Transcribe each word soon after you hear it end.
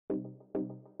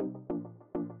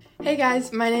Hey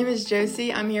guys, my name is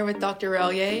Josie. I'm here with Dr.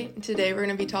 Relyea. Today we're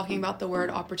going to be talking about the word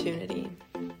opportunity.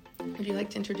 Would you like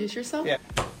to introduce yourself? Yeah.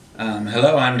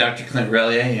 Hello, I'm Dr. Clint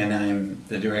Relyea, and I'm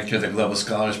the director of the Global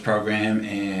Scholars Program,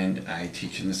 and I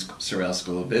teach in the Sorrell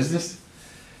School of Business.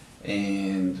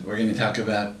 And we're going to talk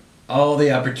about all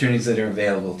the opportunities that are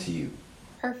available to you.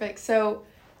 Perfect. So,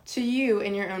 to you,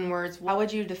 in your own words, how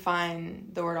would you define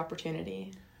the word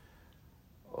opportunity?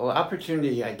 Well,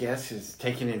 opportunity, I guess, is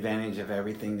taking advantage of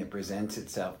everything that presents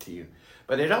itself to you.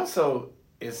 But it also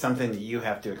is something that you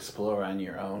have to explore on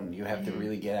your own. You have to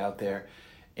really get out there.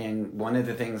 And one of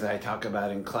the things I talk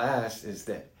about in class is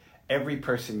that every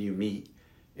person you meet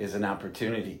is an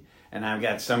opportunity. And I've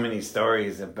got so many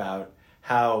stories about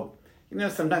how,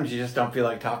 sometimes you just don't feel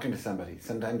like talking to somebody.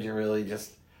 Sometimes you really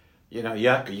just,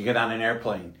 yuck, or you get on an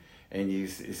airplane and you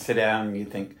sit down and you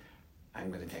think, I'm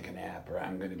going to take a nap, or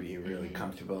I'm going to be really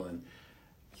comfortable, and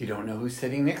you don't know who's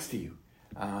sitting next to you.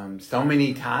 So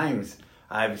many times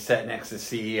I've sat next to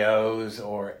CEOs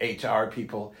or HR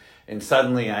people, and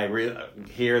suddenly I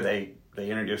hear they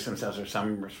introduce themselves for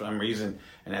some reason,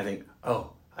 and I think,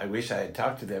 oh, I wish I had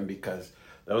talked to them, because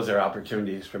those are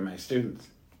opportunities for my students.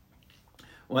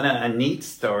 A neat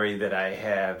story that I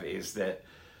have is that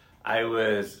I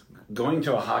was going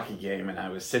to a hockey game, and I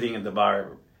was sitting at the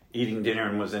bar eating dinner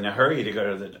and was in a hurry to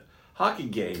go to the hockey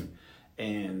game.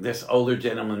 And this older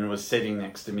gentleman was sitting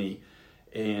next to me,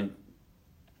 and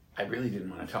I really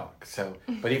didn't want to talk.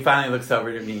 But he finally looks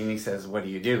over to me and he says, "What do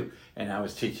you do?" And I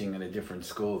was teaching at a different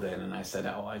school then, and I said,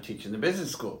 "Oh, I teach in the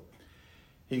business school."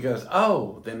 He goes,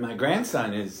 "Oh, then my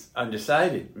grandson is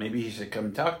undecided. Maybe he should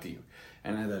come talk to you."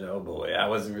 And I thought, oh boy, I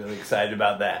wasn't really excited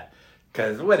about that,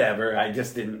 because whatever, I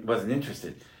just wasn't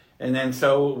interested. And then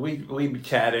so we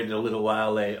chatted a little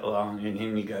while along,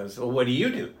 and he goes, "Well, what do you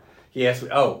do?" He asked me.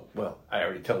 Oh, well, I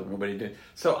already told him what he did.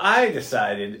 So I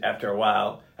decided after a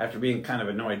while, after being kind of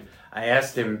annoyed, I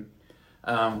asked him,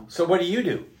 "So what do you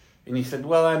do?" And he said,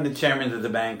 "Well, I'm the chairman of the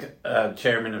bank,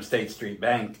 chairman of State Street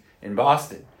Bank in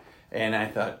Boston." And I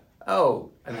thought, oh,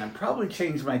 and I probably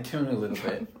changed my tune a little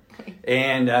bit.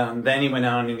 And then he went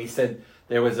on and he said,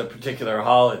 there was a particular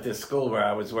hall at this school where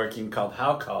I was working called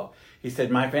House Hall. He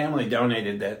said, my family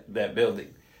donated that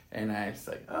building. And I was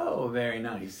like, oh, very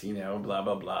nice, blah,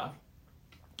 blah, blah.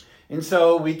 And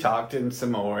so we talked and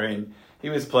some more, and he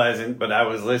was pleasant, but I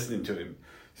was listening to him.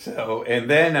 So, and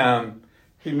then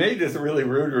he made this really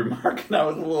rude remark, and I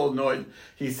was a little annoyed.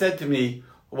 He said to me,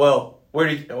 well,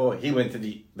 he went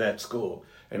to that school.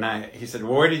 And he said,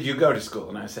 well, where did you go to school?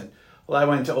 And I said, well, I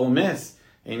went to Ole Miss.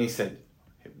 And he said,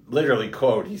 literally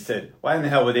quote, he said, why in the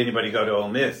hell would anybody go to Ole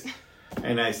Miss?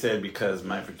 And I said, because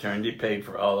my fraternity paid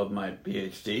for all of my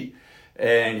PhD.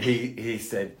 And he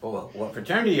said, well, what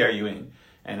fraternity are you in?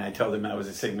 And I told him I was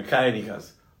a Sigma Chi, and he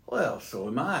goes, well, so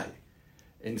am I.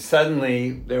 And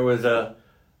suddenly there was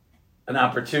an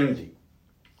opportunity.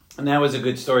 And that was a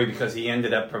good story, because he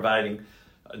ended up providing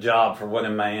a job for one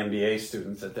of my MBA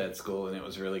students at that school, and it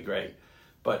was really great.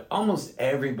 But almost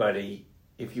everybody,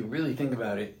 if you really think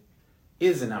about it,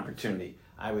 is an opportunity.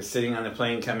 I was sitting on the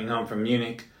plane coming home from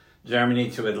Munich, Germany,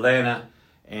 to Atlanta,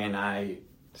 and I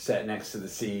sat next to the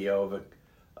CEO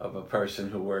of a person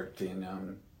who worked in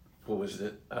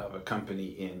of a company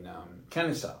in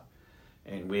Kennesaw,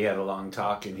 and we had a long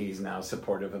talk, and he's now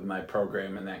supportive of my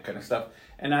program and that kind of stuff.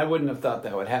 And I wouldn't have thought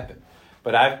that would happen,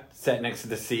 but I've sat next to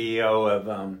the CEO of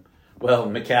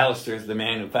McAllister's, the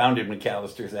man who founded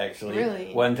McAllister's, actually.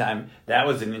 Really? One time. That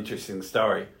was an interesting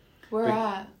story. Where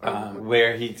at?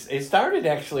 Where it started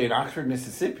actually in Oxford,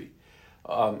 Mississippi.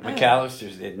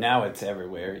 McAllister's did. Now it's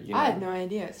everywhere. I had no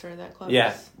idea it started that close.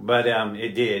 Yeah, but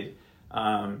it did.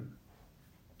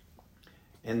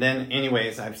 And then,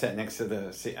 anyways, I've sat next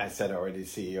to I said already,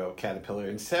 CEO of Caterpillar,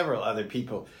 and several other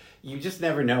people. You just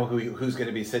never know who's going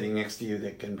to be sitting next to you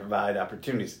that can provide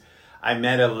opportunities. I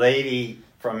met a lady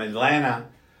from Atlanta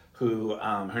who,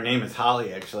 her name is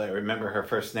Holly, actually. I remember her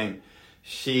first name.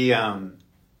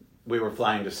 We were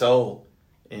flying to Seoul,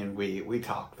 and we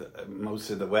talked most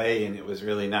of the way, and it was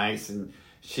really nice. And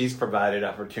she's provided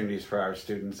opportunities for our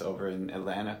students over in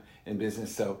Atlanta in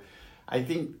business. So I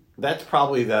think that's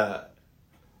probably the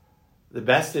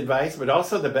best advice, but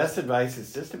also the best advice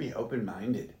is just to be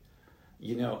open-minded.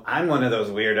 I'm one of those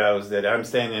weirdos that I'm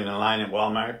standing in a line at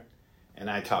Walmart and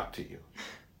I talk to you.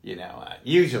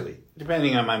 Usually,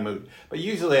 depending on my mood, but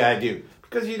usually I do,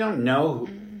 because you don't know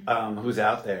who's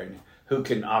out there and who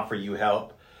can offer you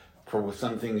help for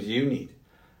some things you need.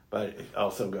 But it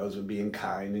also goes with being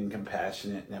kind and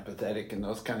compassionate and empathetic and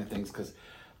those kind of things, because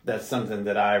that's something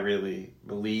that I really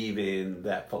believe in,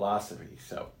 that philosophy.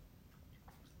 So,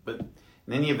 but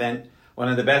in any event, one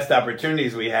of the best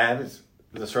opportunities we have is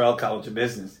the Sorrell College of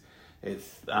Business.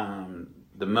 It's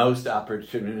the most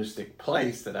opportunistic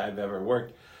place that I've ever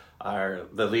worked.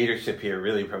 The leadership here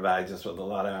really provides us with a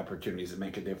lot of opportunities to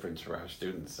make a difference for our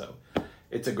students. So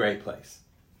it's a great place.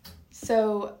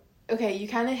 So, okay, you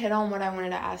kind of hit on what I wanted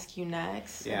to ask you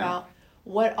next about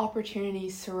what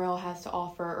opportunities Sorrell has to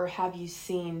offer, or have you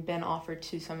seen been offered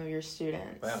to some of your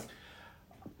students? Well,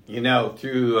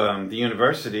 through the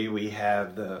university, we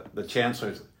have the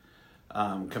Chancellor's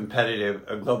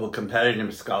Global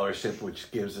Competitive Scholarship,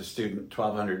 which gives a student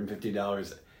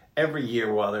 $1,250 every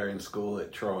year while they're in school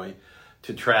at Troy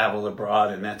to travel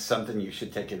abroad, and that's something you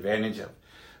should take advantage of.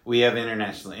 We have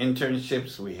international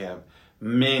internships. We have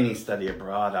many study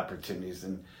abroad opportunities,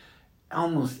 and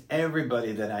almost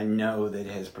everybody that I know that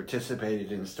has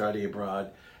participated in study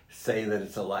abroad say that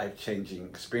it's a life-changing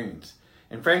experience.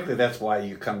 And frankly, that's why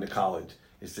you come to college,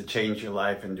 is to change your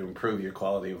life and to improve your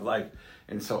quality of life.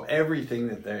 And so everything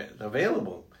that's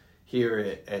available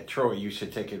here at Troy, you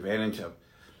should take advantage of.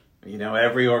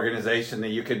 Every organization that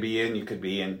you could be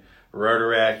in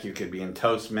Rotaract, you could be in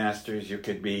Toastmasters, you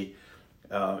could be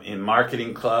in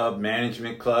marketing club,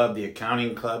 management club, the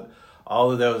accounting club. All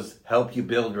of those help you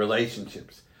build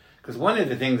relationships. Because one of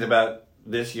the things about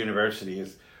this university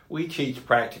is we teach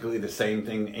practically the same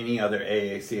thing any other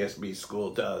AACSB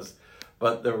school does.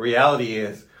 But the reality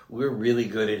is we're really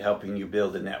good at helping you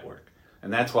build a network.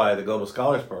 And that's why the Global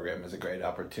Scholars Program is a great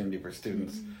opportunity for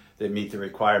students that meet the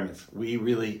requirements. We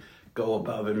really go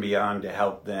above and beyond to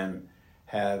help them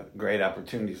have great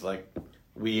opportunities. Like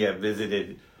we have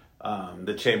visited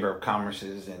the Chamber of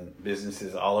Commerce's and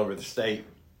businesses all over the state.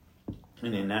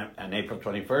 And on April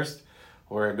 21st,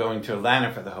 we're going to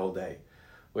Atlanta for the whole day,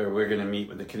 where we're going to meet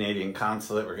with the Canadian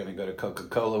consulate. We're going to go to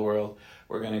Coca-Cola World.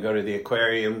 We're going to go to the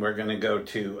aquarium. We're going to go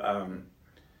to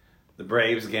the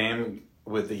Braves game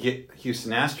with the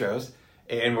Houston Astros.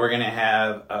 And we're going to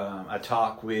have a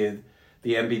talk with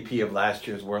the MVP of last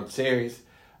year's World Series,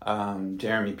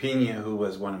 Jeremy Pena, who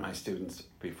was one of my students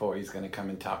before. He's going to come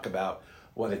and talk about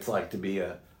what it's like to be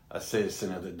a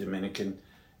citizen of the Dominican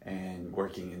and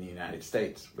working in the United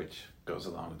States, which goes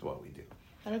along with what we do.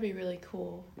 That'll be really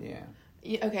cool. Yeah.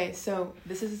 Okay, so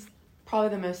this is probably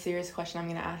the most serious question I'm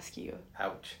going to ask you.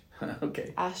 Ouch.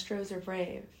 Okay. Astros or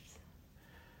Braves?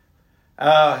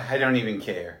 I don't even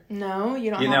care. No, you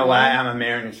don't. You know why? I'm a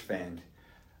Mariners fan.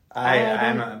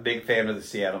 I'm a big fan of the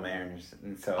Seattle Mariners,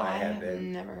 and so I have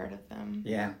been. Never heard of them.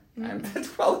 Yeah, that's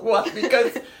probably why,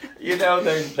 because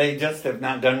they just have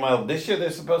not done well this year.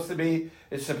 It's supposed to be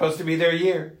their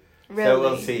year. Really? So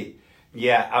we'll see.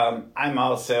 Yeah, I'm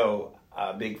also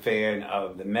a big fan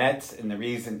of the Mets, and the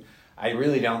reason I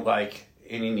really don't like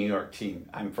any New York team.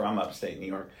 I'm from upstate New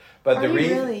York, but Are you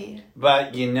really?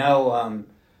 But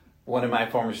one of my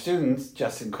former students,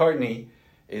 Justin Courtney,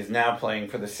 is now playing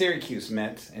for the Syracuse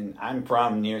Mets, and I'm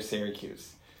from near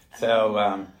Syracuse.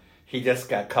 So he just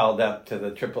got called up to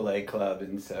the AAA club,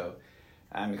 and so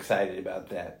I'm excited about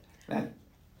that.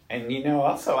 And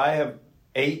also I have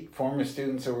 8 former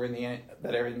students that are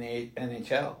in the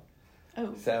NHL.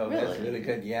 Oh, so really? That's really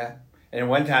good, yeah. And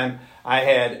one time I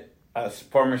had a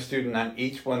former student on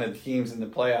each one of the teams in the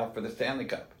playoff for the Stanley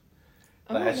Cup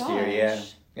last year. Yeah.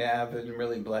 Yeah, I've been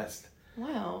really blessed.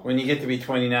 Wow. When you get to be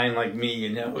 29 like me,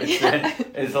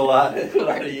 it's a lot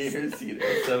of years,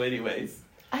 So anyways.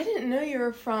 I didn't know you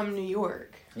were from New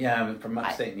York. Yeah, I'm from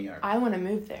upstate New York. I want to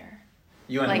move there.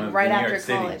 You want to move right to New after York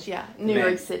City? college, yeah. New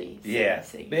York City. Yeah,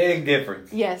 City. Big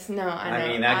difference. Yes, no, I know. I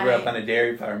mean, I grew up on a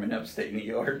dairy farm in upstate New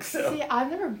York, so. See,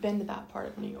 I've never been to that part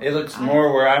of New York. It looks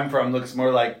more where I'm from, looks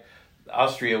more like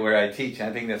Austria where I teach.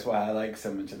 I think that's why I like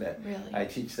so much of that. Really? I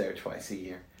teach there twice a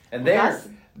year. And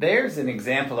there's an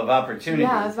example of opportunity.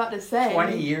 Yeah, I was about to say.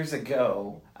 20 years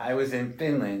ago, I was in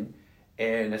Finland,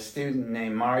 and a student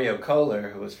named Mario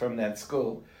Kohler, who was from that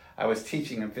school, I was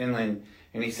teaching in Finland,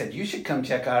 and he said, "You should come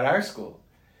check out our school."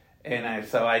 And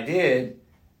so I did,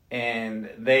 and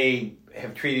they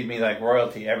have treated me like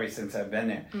royalty ever since I've been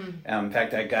there. In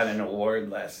fact, I got an award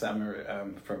last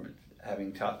summer for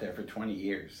having taught there for 20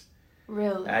 years.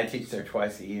 Really? I teach there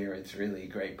twice a year. It's really a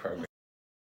great program.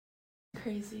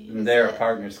 Crazy. And they're a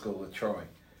partner school with Troy.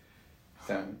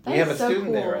 So we have a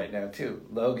student there right now, too.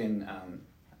 Logan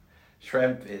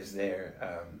Schrempf is there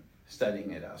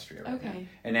studying at Austria right now.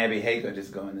 And Abby Haygood is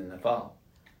going in the fall.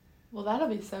 Well, that'll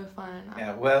be so fun.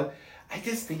 Yeah, well, I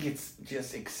just think it's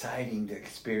just exciting to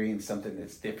experience something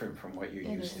that's different from what you're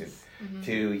used to.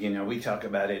 Mm-hmm. We talk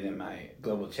about it in my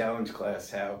Global Challenge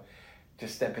class, how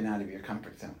just stepping out of your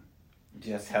comfort zone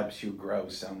just helps you grow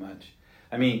so much.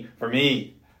 I mean, for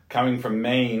me, coming from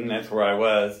Maine, that's where I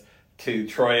was, to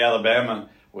Troy, Alabama,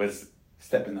 was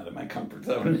stepping out of my comfort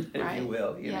zone, if right. you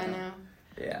will. You know? I know.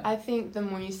 Yeah. I think the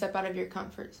more you step out of your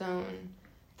comfort zone,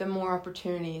 the more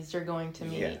opportunities you're going to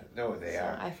meet. Yeah, no, they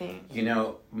are. I think. You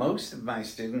know, most of my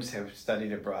students have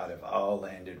studied abroad have all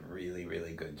landed really,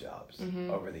 really good jobs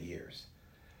over the years.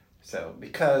 So,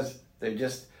 because they're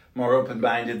just more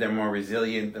open-minded, they're more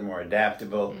resilient, they're more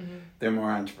adaptable, they're more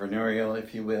entrepreneurial,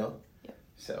 if you will. Yep.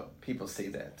 So, people see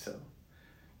that. So,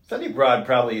 study abroad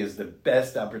probably is the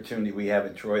best opportunity we have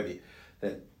at Troy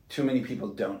that too many people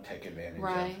don't take advantage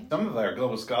of. Some of our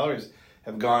global scholars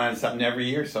have gone on something every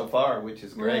year so far, which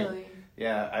is great. Really?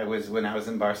 Yeah, when I was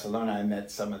in Barcelona, I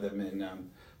met some of them in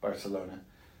Barcelona,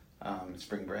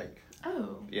 spring break.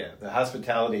 Oh. Yeah, the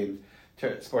hospitality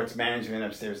and sports management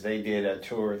upstairs, they did a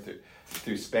tour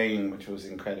through Spain, which was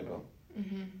incredible.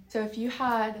 So if you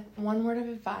had one word of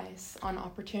advice on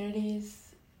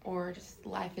opportunities or just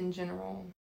life in general,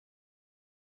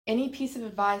 any piece of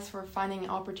advice for finding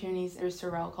opportunities through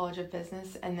Sorrell College of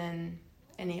Business, and then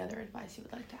any other advice you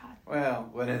would like to add? Well,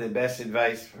 one of the best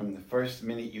advice from the first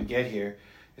minute you get here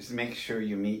is to make sure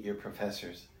you meet your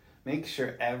professors. Make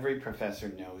sure every professor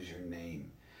knows your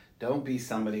name. Don't be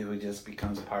somebody who just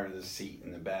becomes part of the seat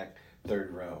in the back,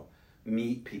 third row.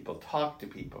 Meet people. Talk to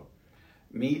people.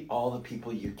 Meet all the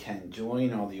people you can.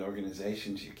 Join all the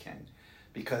organizations you can.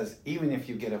 Because even if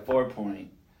you get a 4-point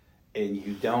and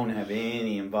you don't have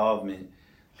any involvement,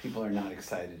 people are not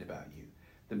excited about you.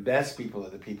 The best people are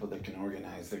the people that can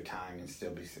organize their time and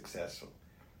still be successful.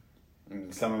 I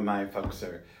mean, some of my folks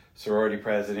are sorority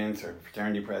presidents or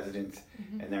fraternity presidents,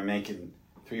 and they're making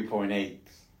 3.8.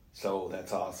 So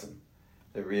that's awesome.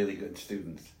 They're really good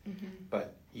students.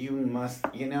 But you must,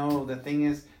 the thing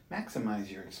is, maximize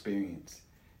your experience.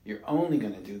 You're only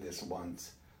going to do this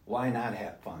once. Why not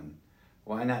have fun?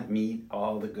 Why not meet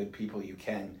all the good people you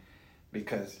can?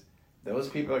 Because those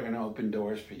people are going to open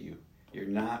doors for you. You're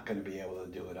not going to be able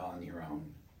to do it on your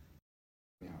own.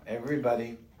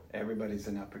 Everybody's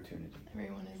an opportunity.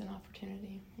 Everyone is an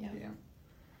opportunity. Yeah.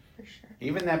 For sure.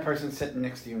 Even that person sitting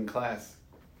next to you in class,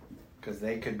 because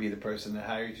they could be the person that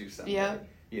hires you someday. Yep.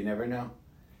 You never know.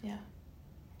 Yeah.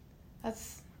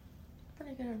 That's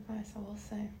pretty good advice, I will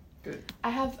say. Good.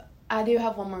 I do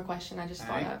have one more question I just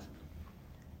thought of.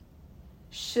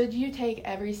 Should you take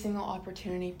every single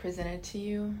opportunity presented to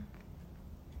you,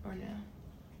 or no?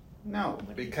 No,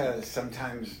 because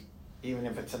sometimes, even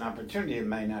if it's an opportunity, it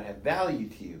might not have value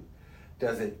to you.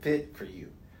 Does it fit for you?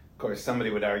 Of course,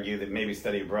 somebody would argue that maybe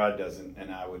study abroad doesn't,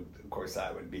 and I would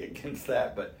be against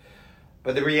that. But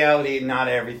the reality, not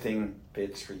everything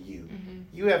fits for you.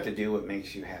 You have to do what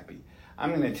makes you happy.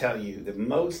 I'm going to tell you, the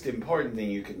most important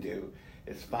thing you can do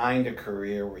is find a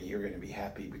career where you're going to be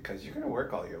happy, because you're going to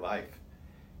work all your life.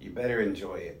 You better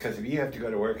enjoy it, because if you have to go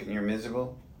to work and you're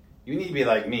miserable, you need to be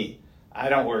like me. I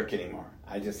don't work anymore.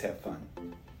 I just have fun.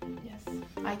 Yes,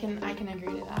 I can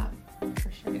agree to that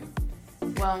for sure. Yeah.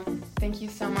 Well, thank you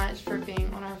so much for being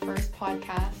on our first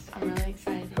podcast. I'm really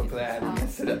excited. Hopefully I didn't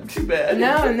mess it up too bad.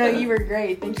 No, you were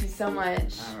great. Thank you so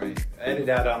much. All right. Edit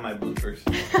out all my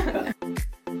bloopers.